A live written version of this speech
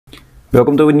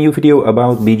Welcome to a new video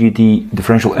about BJT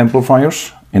differential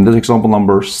amplifiers. In this example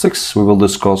number 6 we will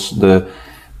discuss the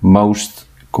most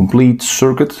complete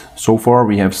circuit. So far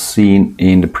we have seen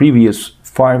in the previous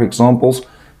 5 examples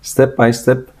step by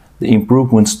step the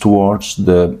improvements towards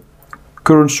the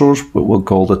current source, what we'll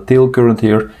call the tail current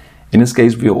here. In this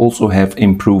case we also have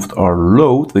improved our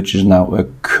load, which is now a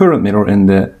current mirror in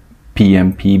the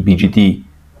PMP BJT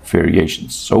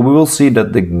variations. So we will see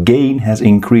that the gain has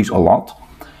increased a lot.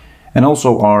 And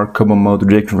also our common mode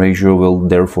rejection ratio will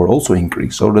therefore also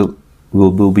increase. So there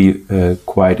will be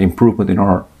quite improvement in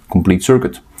our complete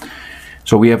circuit.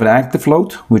 So we have an active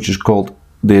load, which is called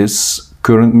this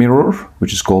current mirror,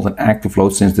 which is called an active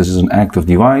load since this is an active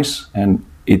device and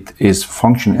it is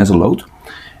functioning as a load.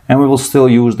 And we will still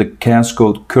use the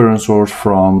Cascode current source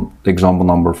from example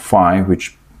number 5,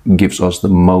 which gives us the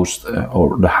most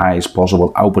or the highest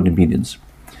possible output impedance.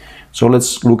 So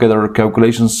let's look at our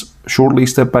calculations shortly,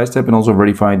 step by step, and also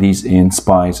verify these in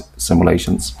SPICE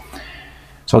simulations.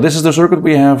 So this is the circuit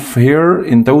we have here.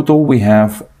 In total we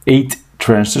have 8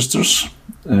 transistors.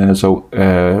 6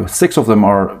 of them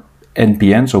are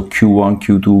NPN, so Q1,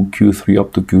 Q2, Q3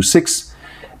 up to Q6,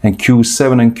 and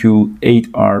Q7 and Q8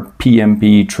 are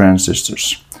PMP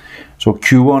transistors. So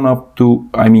Q1 up to,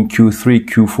 Q3,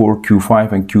 Q4,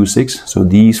 Q5 and Q6, so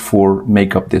these 4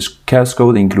 make up this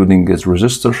cascode, including this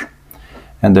resistor.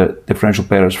 And the differential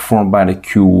pair is formed by the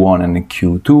Q1 and the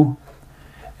Q2.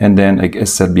 And then, like I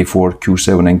said before,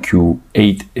 Q7 and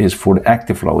Q8 is for the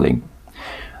active loading.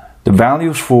 The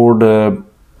values for the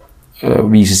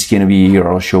VCC and VE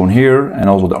are shown here, and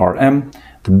also the RM.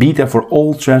 The beta for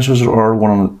all transistors are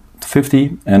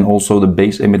 150, and also the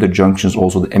base emitter junctions,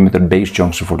 also the emitter base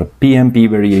junction for the PMP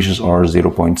variations are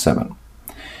 0.7.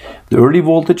 The early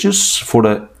voltages for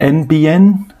the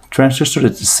NPN transistor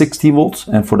it's 60 volts,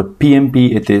 and for the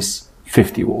PMP it is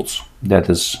 50 volts. That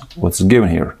is what's given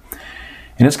here.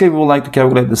 In this case we would like to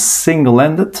calculate the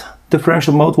single-ended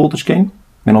differential mode voltage gain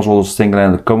and also the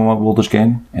single-ended common mode voltage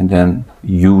gain, and then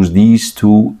use these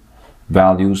 2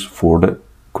 values for the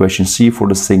question C for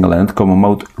the single-ended common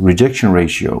mode rejection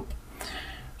ratio.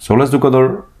 So let's look at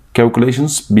our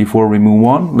calculations before we move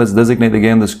on. Let's designate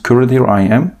again this current here,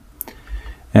 IM,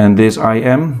 and this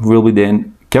IM will be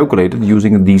then calculated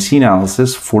using a DC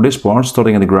analysis for this part,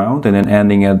 starting at the ground and then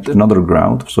ending at another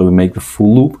ground. So we make the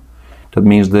full loop. That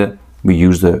means that we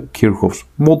use the Kirchhoff's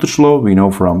voltage law we know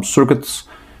from circuits.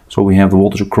 So we have the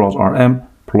voltage across RM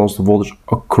plus the voltage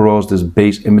across this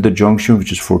base emitter junction,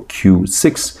 which is for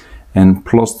Q6, and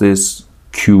plus this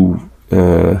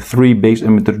Q3 base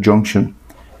emitter junction,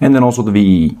 and then also the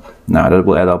VE. Now that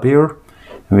will add up here.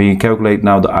 And we calculate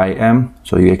now the IM.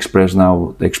 So you express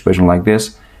now the expression like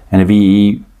this. And the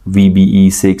VE,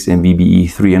 VBE6 and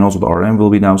VBE3 and also the RM will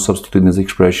be now substituted in this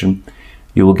expression.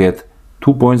 You will get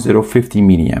 2.050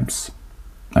 milliamps.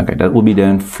 Okay, that will be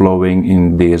then flowing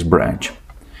in this branch.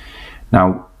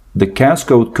 Now the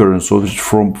cascode current source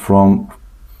from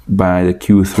by the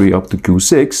Q3 up to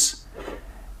Q6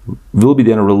 will be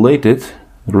then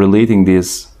relating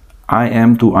this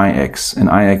IM to IX, and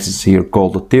IX is here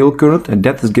called the tail current, and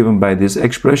that is given by this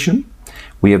expression.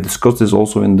 We have discussed this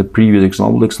also in the previous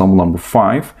example, example number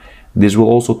 5. This will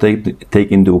also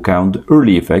take into account the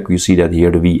early effect. You see that here,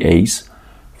 the VAs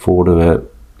for the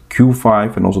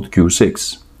Q5 and also the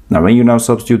Q6. Now when you now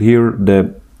substitute here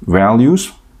the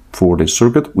values for this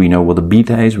circuit, we know what the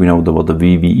beta is, we know what the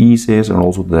VBEs is, and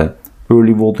also the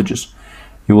early voltages.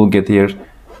 You will get here,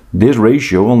 this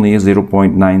ratio only is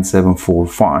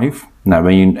 0.9745. Now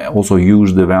when you also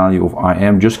use the value of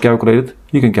IM just calculated,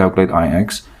 you can calculate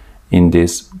IX in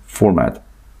this format.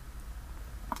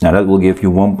 Now that will give you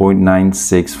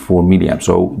 1.964 milliamps.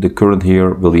 So the current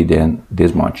here will be then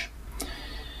this much.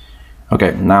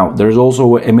 Okay, now there is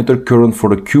also an emitter current for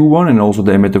the Q1 and also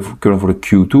the emitter current for the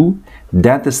Q2.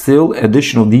 That is still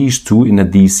additional, these 2 in the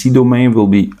DC domain will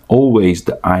be always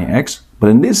the IX. But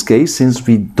in this case, since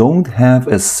we don't have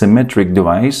a symmetric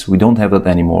device, we don't have that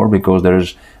anymore, because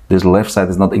there's this left side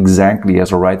is not exactly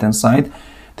as a right hand side.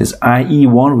 This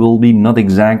IE1 will be not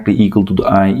exactly equal to the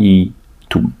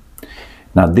IE2.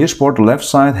 Now this part, the left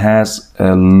side, has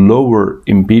a lower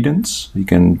impedance. You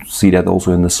can see that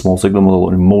also in the small signal model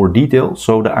in more detail.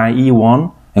 So the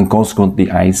IE1 and consequently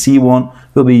the IC1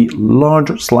 will be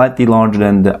larger, slightly larger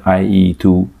than the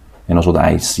IE2 and also the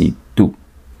IC2.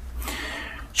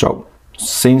 So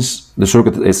since the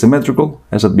circuit is symmetrical,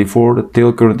 as I said before, the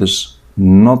tail current is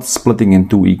not splitting in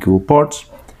 2 equal parts.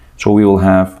 So we will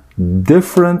have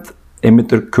different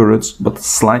emitter currents, but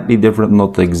slightly different,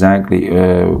 not exactly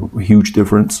a huge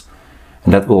difference.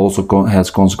 And that will also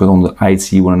has consequence on the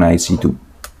IC1 and IC2.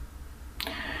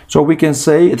 So we can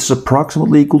say it's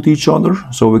approximately equal to each other.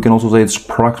 So we can also say it's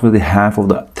approximately half of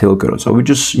the tail current. So we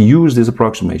just use this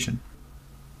approximation.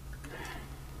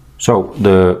 So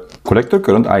the collector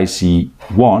current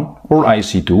IC1 or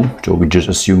IC2, so we just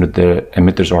assume that the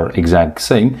emitters are exact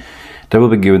same, that will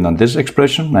be given on this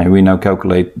expression. And we now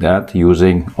calculate that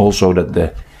using also that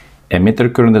the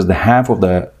emitter current is the half of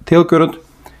the tail current.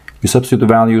 You substitute the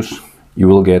values, you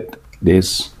will get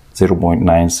this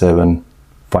 0.9755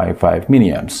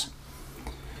 milliamps.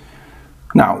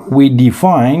 Now we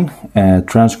define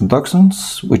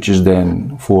transconductance, which is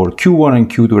then for Q1 and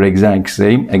Q2 are exact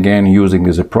same, again using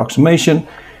this approximation.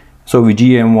 So we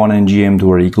GM1 and GM2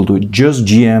 are equal to just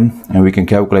GM, and we can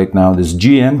calculate now this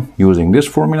GM using this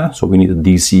formula. So we need a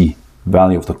DC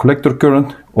value of the collector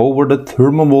current over the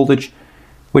thermal voltage,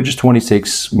 which is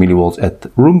 26 millivolts at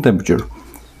room temperature.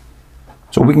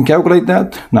 So we can calculate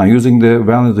that now using the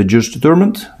value that just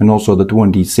determined and also the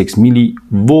 26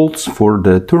 millivolts for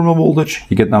the thermal voltage.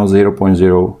 You get now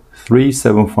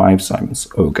 0.0375 Siemens.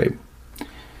 Okay.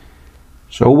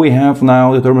 So we have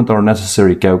now determined our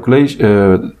necessary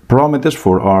calculation parameters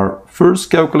for our first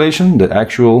calculation. The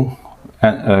actual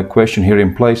question here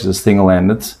in place is a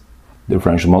single-ended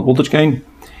differential mode voltage gain.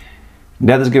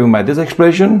 That is given by this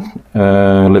expression.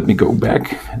 Let me go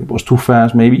back. It was too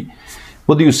fast maybe.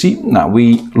 What do you see? Now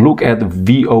we look at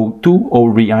VO2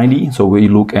 or VID. So we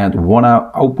look at one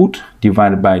output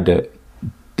divided by the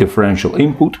differential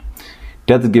input.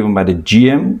 That is given by the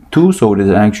GM2. So it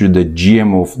is actually the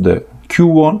GM of the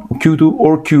Q1, Q2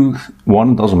 or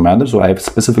Q1, doesn't matter. So I have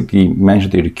specifically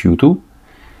mentioned here the Q2.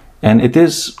 And it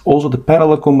is also the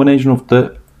parallel combination of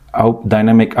the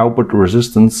dynamic output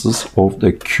resistances of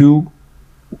the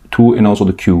Q2 and also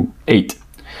the Q8.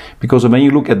 Because when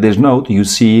you look at this node, you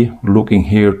see looking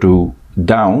here to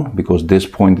down, because this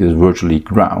point is virtually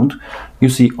ground, you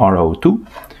see RO2.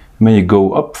 When you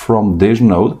go up from this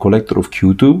node, collector of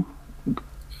Q2,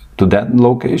 to that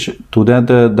location, to that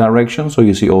direction, so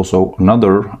you see also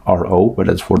another RO, but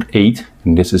that's for 8,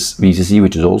 and this is VCC,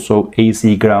 which is also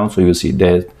AC ground, so you see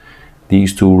that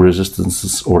these two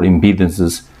resistances or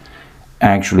impedances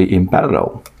actually in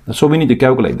parallel. So we need to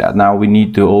calculate that. Now we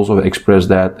need to also express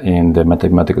that in the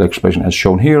mathematical expression as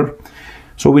shown here.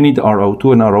 So we need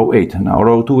RO2 and RO8. Now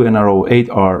RO2 and RO8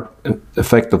 are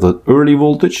effect of the early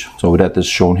voltage. So that is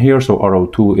shown here. So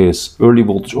RO2 is early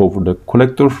voltage over the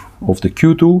collector of the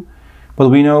Q2. But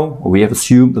we have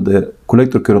assumed that the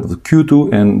collector current of the Q2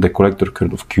 and the collector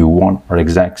current of Q1 are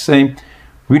exact same.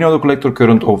 We know the collector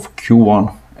current of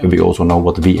Q1, and we also know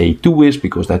what VA2 is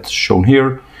because that's shown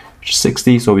here.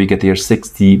 60, so we get here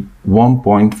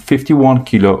 61.51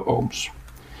 kilo ohms.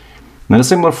 Then a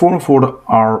similar form for the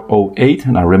RO8,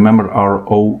 and I remember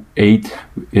RO8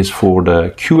 is for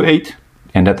the Q8,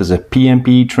 and that is a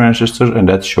PNP transistor, and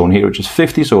that's shown here, which is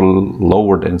 50, so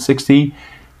lower than 60.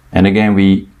 And again,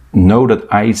 we know that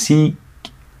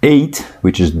IC8,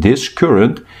 which is this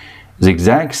current, is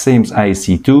exact same as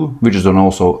IC2, which is then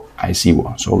also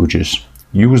IC1. So we just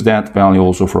use that value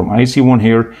also from IC1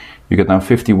 here. You get now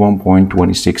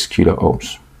 51.26 kilo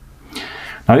ohms.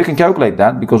 Now you can calculate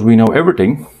that because we know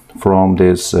everything from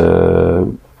this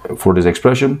for this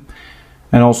expression,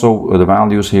 and also the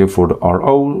values here for the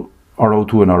RO,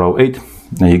 RO2 and RO8.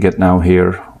 Now you get now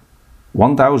here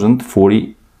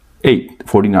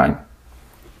 1048.49.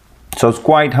 So it's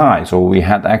quite high. So we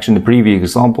had actually in the previous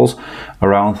examples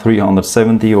around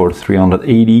 370 or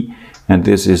 380, and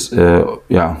this is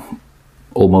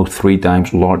almost 3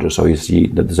 times larger, so you see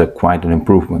that is quite an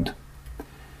improvement.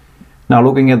 Now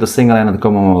looking at the single-ended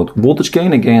common mode voltage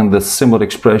gain, again the similar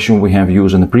expression we have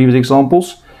used in the previous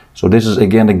examples. So this is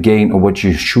again the gain of what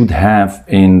you should have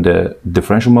in the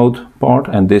differential mode part,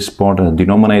 and this part in the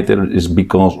denominator is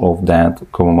because of that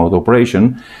common mode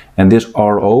operation. And this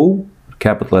RO,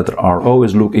 capital letter RO,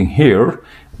 is looking here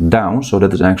down, so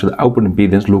that is actually the output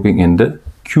impedance looking in the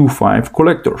Q5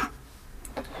 collector.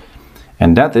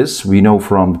 And that is, we know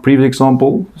from the previous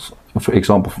example, for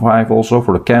example 5 also,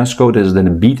 for the Cascode is then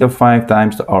a beta 5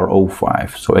 times the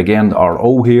RO5. So again, the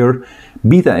RO here,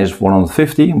 beta is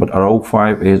 150, but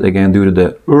RO5 is again due to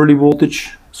the early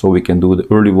voltage. So we can do the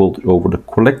early voltage over the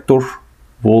collector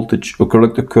voltage, or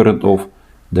collector current of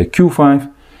the Q5.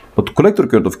 But the collector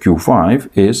current of Q5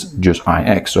 is just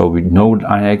IX. So we know the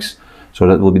IX, so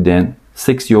that will be then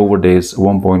 60 over this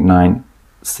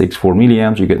 1.964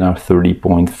 milliamps, you get now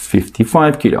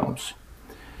 30.55 kilo ohms.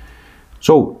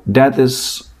 So that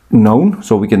is known,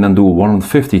 so we can then do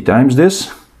 150 times this,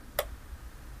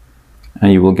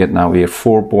 and you will get now here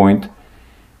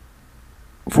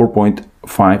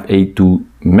 4.582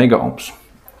 mega ohms.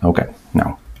 Okay,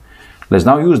 now let's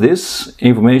now use this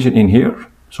information in here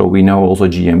So we know also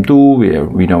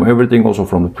GM2, we know everything also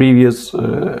from the previous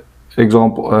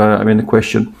example, the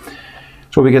question.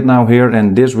 So we get now here,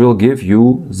 and this will give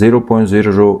you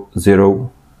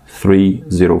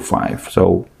 0.00305.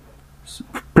 So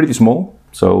pretty small.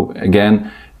 So again,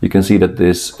 you can see that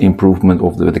this improvement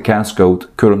of the Cascode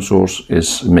current source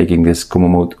is making this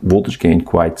common mode voltage gain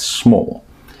quite small.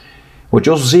 What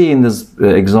you also see in this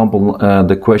example,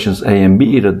 the questions A and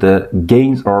B, that the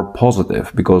gains are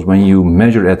positive, because when you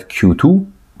measure at Q2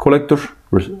 collector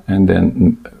and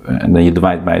then you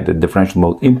divide by the differential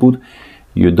mode input,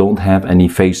 you don't have any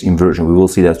phase inversion. We will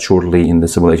see that shortly in the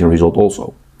simulation result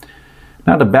also.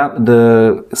 Now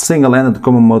the single-ended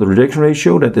common mode rejection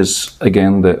ratio, that is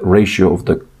again the ratio of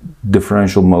the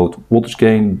differential mode voltage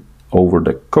gain over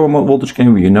the common mode voltage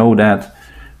gain. You know that,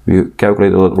 we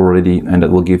calculated that already, and that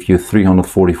will give you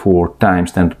 344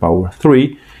 times 10 to the power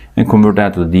 3, and convert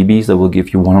that to the dBs, that will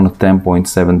give you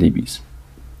 110.7 dBs.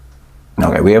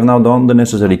 Okay, we have now done the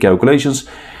necessary calculations.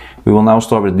 We will now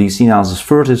start with DC analysis.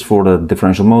 First is for the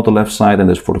differential mode, the left side, and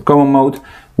this for the common mode.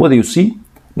 What do you see?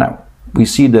 Now, we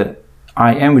see the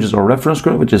IM, which is our reference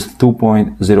current, which is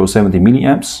 2.070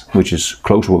 milliamps, which is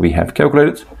close to what we have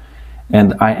calculated.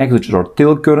 And IX, which is our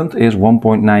tilt current, is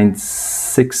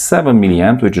 1.967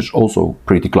 milliamps, which is also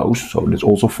pretty close, so it's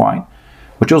also fine.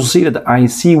 But you also see that the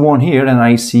IC1 here and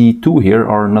IC2 here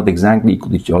are not exactly equal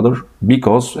to each other,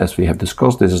 because, as we have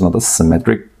discussed, this is not a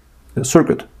symmetric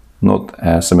circuit, not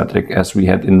as symmetric as we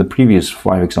had in the previous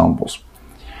 5 examples.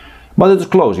 But it's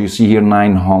close. You see here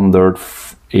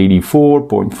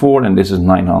 984.4, and this is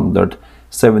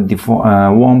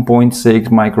 971.6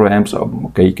 microamps.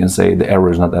 Okay, you can say the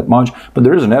error is not that much, but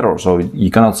there is an error, so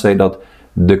you cannot say that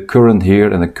the current here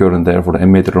and the current there for the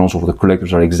emitter and also for the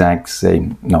collectors are exact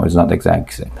same. No, it's not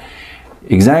exact same.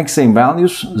 Exact same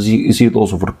values. You see it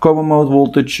also for the common mode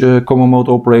voltage, common mode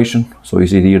operation. So you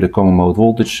see here the common mode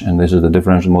voltage, and this is the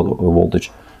differential mode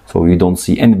voltage. So you don't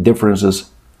see any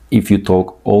differences if you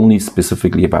talk only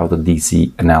specifically about the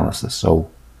DC analysis. So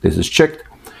this is checked.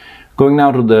 Going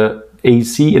now to the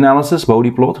AC analysis,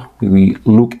 body plot, we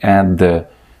look at the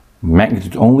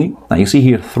magnitude only. Now you see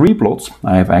here 3 plots.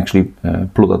 I have actually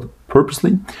plotted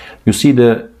purposely. You see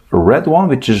the red one,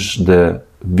 which is the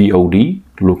VOD,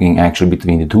 looking actually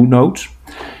between the 2 nodes.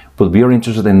 But we are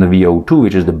interested in the VO2,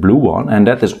 which is the blue one, and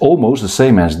that is almost the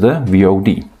same as the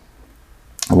VOD.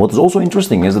 And what is also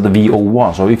interesting is that the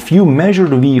VO1, so if you measure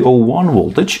the VO1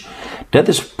 voltage, that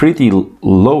is pretty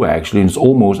low actually, and it's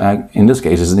almost, in this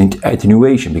case, it's an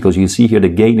attenuation, because you see here the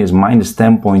gain is minus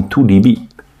 10.2 dB.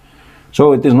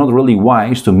 So it is not really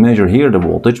wise to measure here the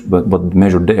voltage, but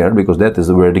measure there, because that is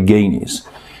where the gain is.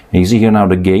 And you see here now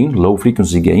the gain, low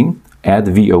frequency gain, at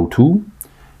VO2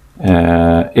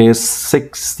 is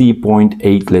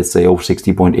 60.8, let's say, or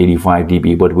 60.85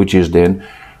 dB, but which is then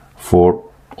for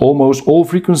almost all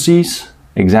frequencies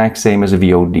exact same as a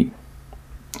VOD.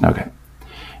 Okay,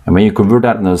 and when you convert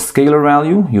that into a scalar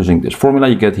value using this formula,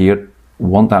 you get here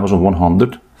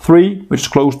 1103, which is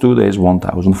close to this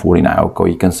 1049. Okay,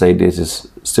 you can say this is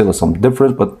still some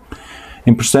difference, but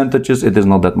in percentages it is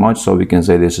not that much, so we can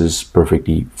say this is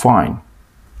perfectly fine.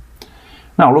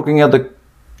 Now looking at the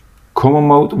common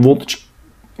mode voltage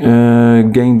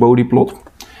gain body plot,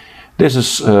 this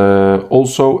is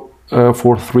also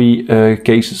for 3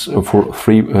 cases, for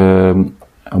 3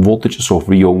 voltages, so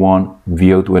VO1,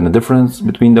 VO2, and the difference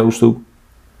between those 2.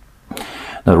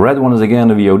 The red one is again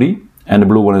the VOD, and the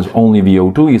blue one is only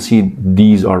VO2. You see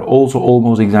these are also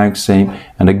almost exact same,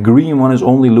 and the green one is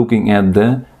only looking at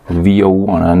the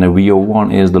VO1, and the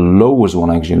VO1 is the lowest one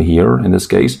actually here in this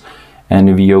case, and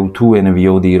the VO2 and the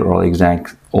VOD are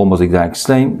almost exact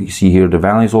same. You see here the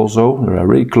values also, they are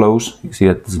very close. You see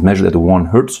that it's measured at 1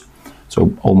 Hertz,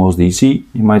 so almost DC,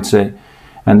 you might say.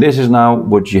 And this is now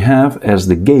what you have as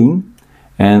the gain,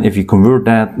 and if you convert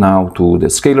that now to the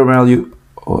scalar value,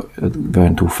 it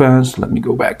went too fast, let me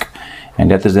go back, and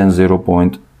that is then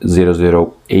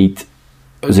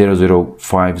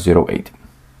 0.00508.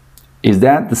 Is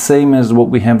that the same as what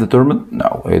we have determined?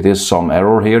 No, it is some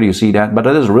error here, you see that, but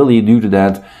that is really due to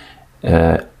that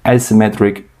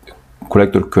asymmetric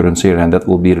collector currents here, and that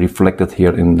will be reflected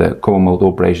here in the common mode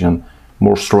operation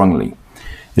more strongly.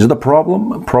 Is it a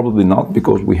problem? Probably not,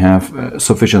 because we have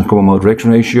sufficient common mode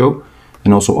rejection ratio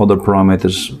and also other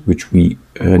parameters which we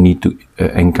need to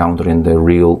encounter in the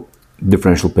real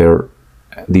differential pair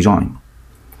design.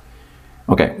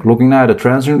 Okay, looking now at the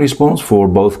transient response for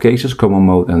both cases, common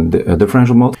mode and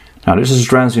differential mode. Now this is a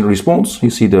transient response. You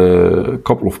see the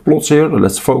couple of plots here.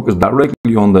 Let's focus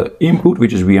directly on the input,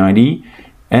 which is VID,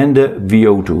 and the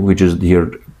VO2, which is here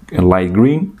in light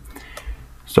green.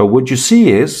 So what you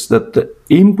see is that the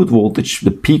input voltage,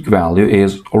 the peak value,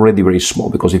 is already very small,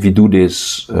 because if you do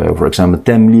this, for example,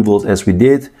 10 millivolts as we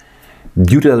did,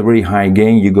 due to that very high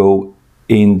gain, you go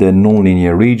in the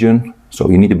nonlinear region. So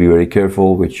you need to be very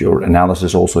careful with your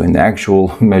analysis also in the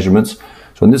actual measurements.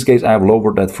 So in this case, I have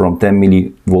lowered that from 10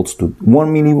 millivolts to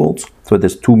 1 millivolts. So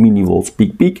that's 2 millivolts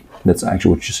peak. That's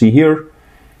actually what you see here.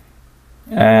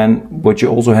 And what you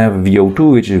also have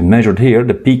VO2, which is measured here.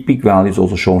 The peak value is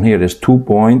also shown here. Is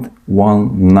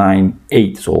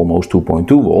 2.198, so almost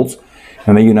 2.2 volts.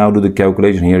 And when you now do the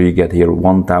calculation here, you get here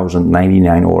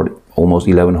 1099 or almost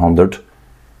 1100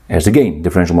 as the gain,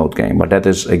 differential mode gain. But that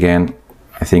is again,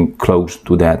 I think, close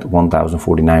to that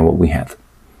 1049 what we had.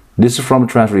 This is from the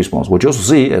transfer response. What you also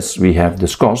see, as we have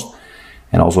discussed,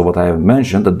 and also what I have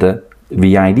mentioned, that the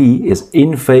VID is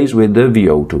in phase with the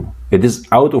VO2. It is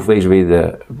out of phase with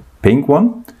the pink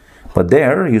one, but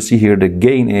there you see here the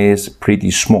gain is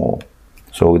pretty small.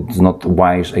 So it's not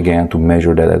wise again to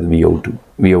measure that at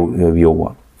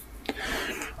VO1.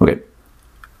 Okay,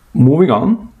 moving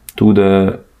on to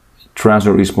the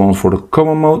transfer response for the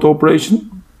common mode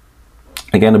operation.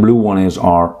 Again, the blue one is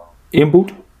our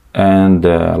input and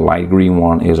the light green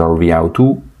one is our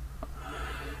VO2.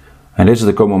 And this is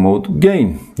the common mode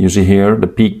gain. You see here the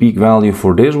peak value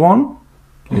for this one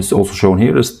is also shown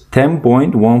here as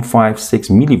 10.156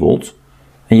 millivolts.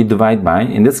 And you divide by,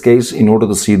 in this case, in order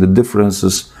to see the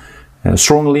differences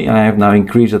strongly, I have now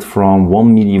increased it from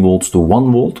 1 millivolts to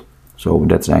 1 volt. So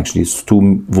that's actually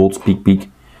 2 volts peak.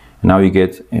 And now you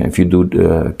get, if you do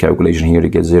the calculation here, you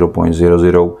get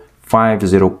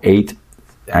 0.00508,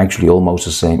 actually almost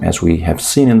the same as we have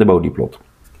seen in the body plot.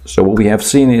 So what we have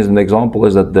seen is an example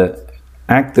is that the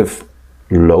active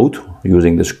load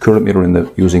using this current mirror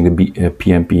using the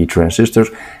PNP transistors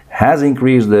has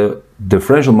increased the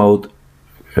differential mode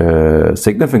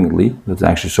significantly. That's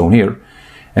actually shown here.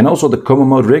 And also the common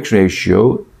mode rejection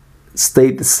ratio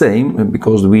stayed the same,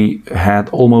 because we had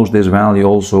almost this value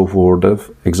also for the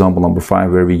example number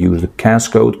 5, where we use the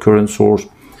Cascode current source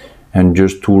and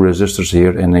just 2 resistors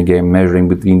here, and again measuring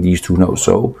between these 2 nodes.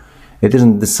 So it is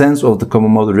in the sense of the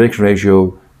common mode rejection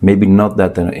ratio, maybe not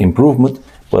that an improvement,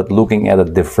 but looking at a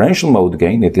differential mode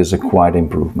gain, it is a quite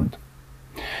improvement.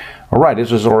 Alright,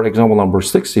 this is our example number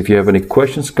 6. If you have any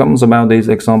questions, comments about this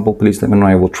example, please let me know.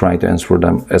 I will try to answer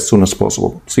them as soon as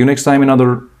possible. See you next time in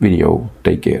another video.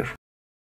 Take care.